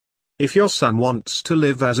If your son wants to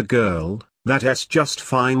live as a girl, that's just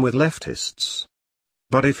fine with leftists.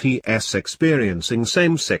 But if he's experiencing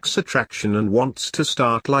same-sex attraction and wants to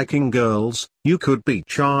start liking girls, you could be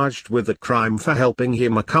charged with a crime for helping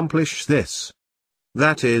him accomplish this.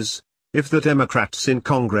 That is, if the Democrats in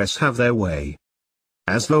Congress have their way.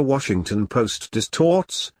 As the Washington Post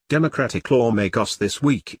distorts, Democratic lawmakers this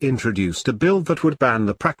week introduced a bill that would ban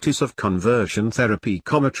the practice of conversion therapy,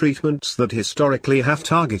 treatments that historically have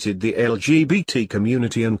targeted the LGBT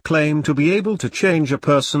community and claim to be able to change a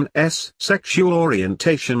person's sexual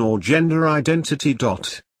orientation or gender identity.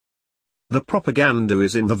 The propaganda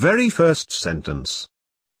is in the very first sentence.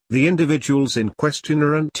 The individuals in question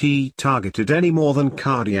aren't targeted any more than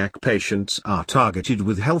cardiac patients are targeted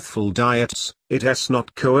with healthful diets. It's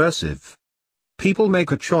not coercive. People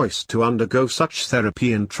make a choice to undergo such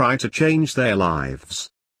therapy and try to change their lives.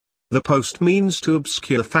 The Post means to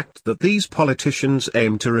obscure the fact that these politicians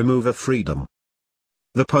aim to remove a freedom.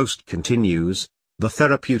 The Post continues, the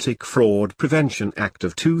Therapeutic Fraud Prevention Act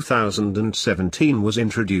of 2017 was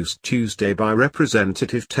introduced Tuesday by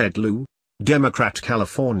Representative Ted Lieu, Democrat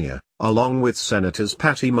California, along with Senators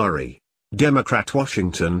Patty Murray, Democrat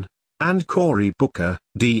Washington, and Cory Booker,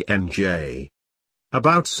 DNJ.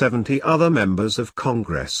 About 70 other members of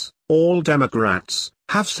Congress, all Democrats,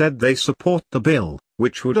 have said they support the bill,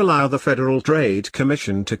 which would allow the Federal Trade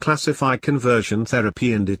Commission to classify conversion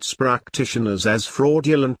therapy and its practitioners as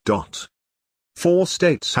fraudulent. 4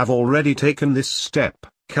 states have already taken this step: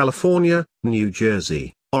 California, New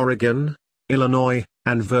Jersey, Oregon, Illinois,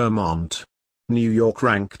 and Vermont. New York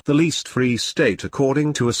ranked the least free state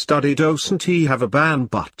according to a study. Doesn't have a ban,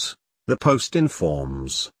 but, the Post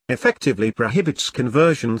informs, effectively prohibits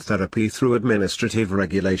conversion therapy through administrative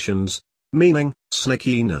regulations, meaning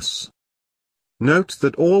sneakiness. Note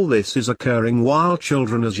that all this is occurring while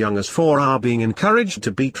children as young as 4 are being encouraged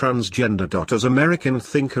to be transgender. As American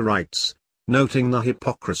Thinker writes, noting the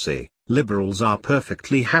hypocrisy, liberals are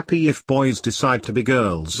perfectly happy if boys decide to be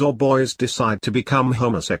girls or boys decide to become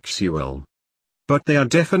homosexual. But they are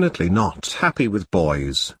definitely not happy with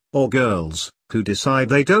boys, or girls, who decide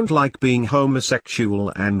they don't like being homosexual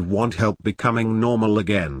and want help becoming normal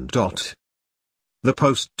again. The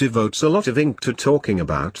Post devotes a lot of ink to talking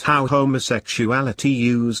about how homosexuality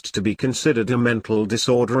used to be considered a mental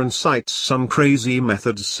disorder and cites some crazy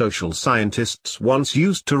methods social scientists once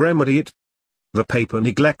used to remedy it. The paper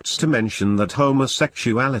neglects to mention that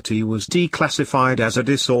homosexuality was declassified as a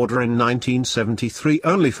disorder in 1973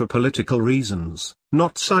 only for political reasons,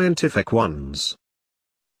 not scientific ones.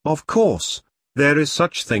 Of course, there is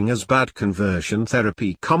such thing as bad conversion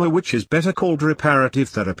therapy, which is better called reparative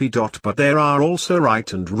therapy. But there are also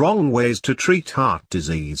right and wrong ways to treat heart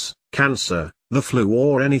disease, cancer, the flu,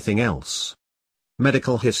 or anything else.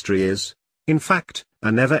 Medical history is, in fact,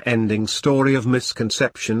 a never-ending story of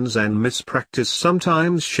misconceptions and mispractice,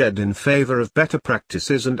 sometimes shed in favor of better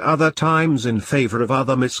practices and other times in favor of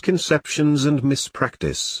other misconceptions and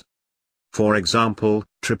mispractice. For example,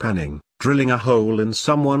 trepanning, drilling a hole in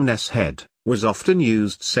someone's head, was often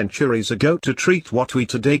used centuries ago to treat what we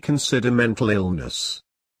today consider mental illness.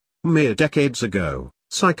 Mere decades ago,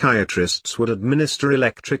 psychiatrists would administer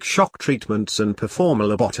electric shock treatments and perform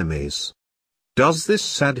lobotomies. Does this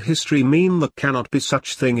sad history mean there cannot be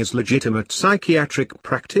such thing as legitimate psychiatric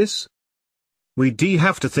practice? We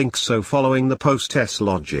have to think so following the Post's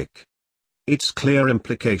logic. Its clear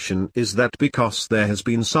implication is that because there has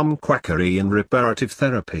been some quackery in reparative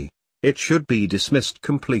therapy, it should be dismissed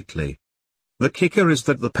completely. The kicker is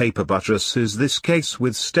that the paper buttresses this case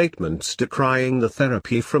with statements decrying the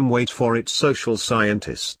therapy from wait for it social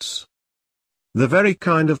scientists. The very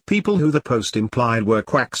kind of people who the Post implied were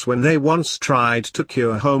quacks when they once tried to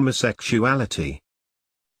cure homosexuality.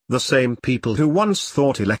 The same people who once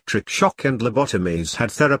thought electric shock and lobotomies had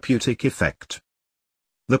therapeutic effect.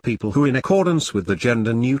 The people who, in accordance with the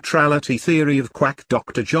gender neutrality theory of quack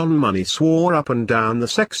Dr. John Money, swore up and down the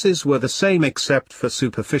sexes were the same except for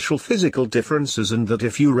superficial physical differences, and that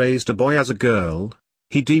if you raised a boy as a girl,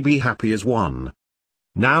 he'd be happy as one.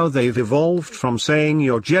 Now they've evolved from saying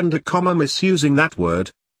your gender, misusing that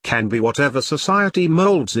word, can be whatever society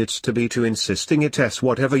molds it to be, to insisting it's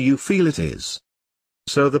whatever you feel it is.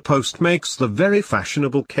 So the Post makes the very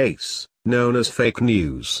fashionable case, known as fake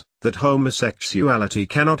news, that homosexuality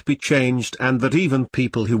cannot be changed and that even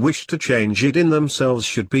people who wish to change it in themselves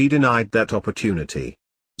should be denied that opportunity.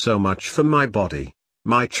 So much for my body,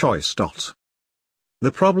 my choice.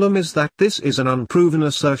 The problem is that this is an unproven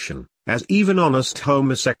assertion, as even honest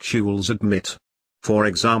homosexuals admit. For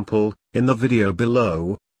example, in the video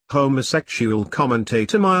below, Homosexual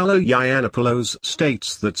commentator Milo Yiannopoulos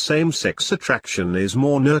states that same-sex attraction is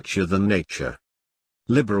more nurture than nature.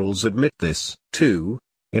 Liberals admit this, too,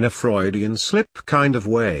 in a Freudian slip kind of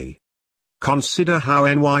way. Consider how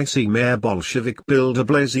NYC Mayor Bolshevik Bill de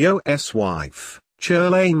Blasio's wife,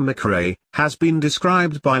 Chirlane McRae, has been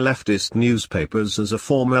described by leftist newspapers as a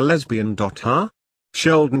former lesbian.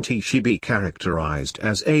 Shouldn't she be characterized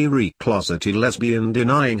as a recloseted lesbian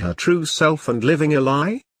denying her true self and living a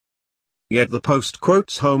lie? Yet the Post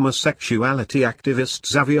quotes homosexuality activist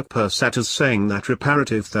Xavier Persat as saying that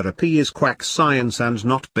reparative therapy is quack science and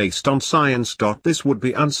not based on science. This would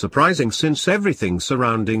be unsurprising since everything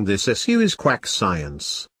surrounding this issue is quack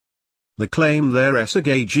science. The claim there's a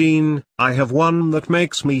gay gene, I have one that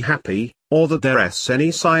makes me happy, or that there's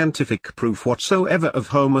any scientific proof whatsoever of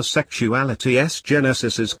homosexuality's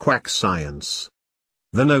genesis is quack science.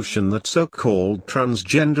 The notion that so-called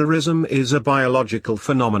transgenderism is a biological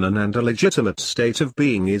phenomenon and a legitimate state of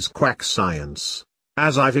being is quack science,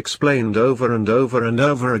 as I've explained over and over and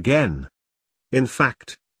over again. In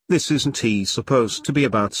fact, this isn't supposed to be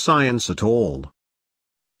about science at all.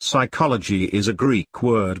 Psychology is a Greek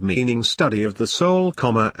word meaning study of the soul,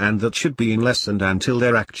 and that should be lessened until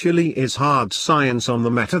there actually is hard science on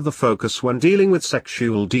the matter, the focus when dealing with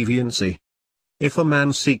sexual deviancy. If a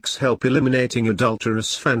man seeks help eliminating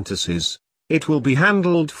adulterous fantasies, it will be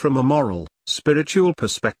handled from a moral, spiritual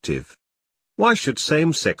perspective. Why should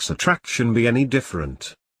same-sex attraction be any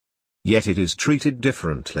different? Yet it is treated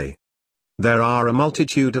differently. There are a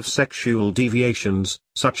multitude of sexual deviations,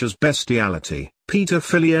 such as bestiality,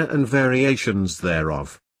 pedophilia and variations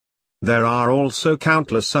thereof. There are also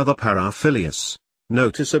countless other paraphilias,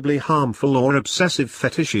 noticeably harmful or obsessive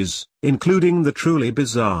fetishes, including the truly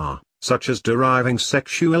bizarre, such as deriving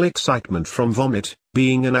sexual excitement from vomit,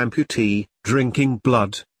 being an amputee, drinking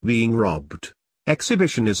blood, being robbed,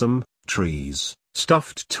 exhibitionism, trees,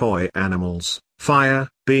 stuffed toy animals, fire,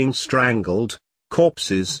 being strangled,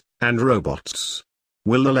 corpses, and robots.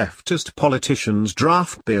 Will the leftist politicians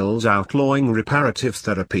draft bills outlawing reparative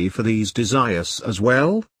therapy for these desires as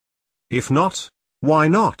well? If not, why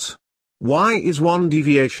not? Why is one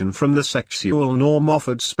deviation from the sexual norm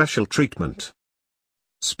offered special treatment?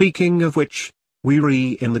 Speaking of which, we're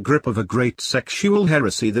in the grip of a great sexual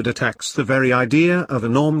heresy that attacks the very idea of a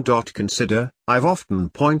norm. Consider, I've often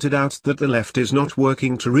pointed out that the left is not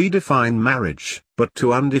working to redefine marriage, but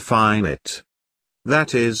to undefine it.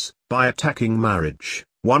 That is, by attacking marriage,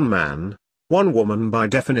 one man, one woman by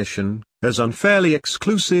definition, as unfairly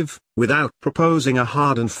exclusive, without proposing a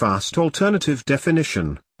hard and fast alternative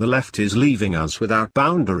definition, the left is leaving us without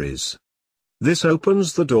boundaries. This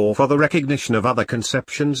opens the door for the recognition of other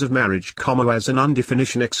conceptions of marriage, as an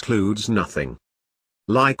undefinition excludes nothing.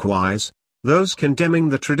 Likewise, those condemning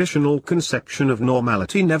the traditional conception of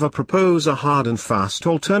normality never propose a hard and fast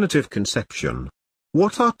alternative conception.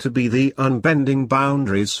 What ought to be the unbending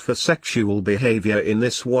boundaries for sexual behavior in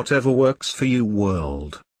this whatever works for you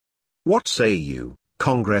world? What say you,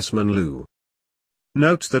 Congressman Lou?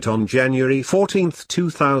 Note that on January 14,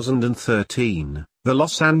 2013, the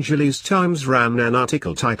Los Angeles Times ran an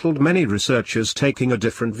article titled "Many Researchers Taking a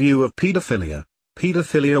Different View of Pedophilia."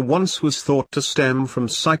 Pedophilia once was thought to stem from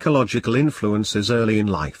psychological influences early in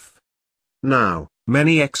life. Now,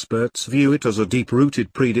 many experts view it as a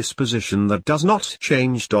deep-rooted predisposition that does not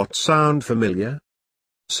change. Sound familiar?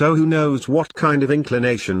 So who knows what kind of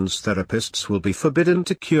inclinations therapists will be forbidden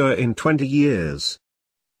to cure in 20 years.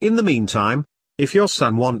 In the meantime, if your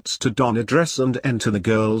son wants to don a dress and enter the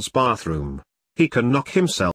girls' bathroom, he can knock himself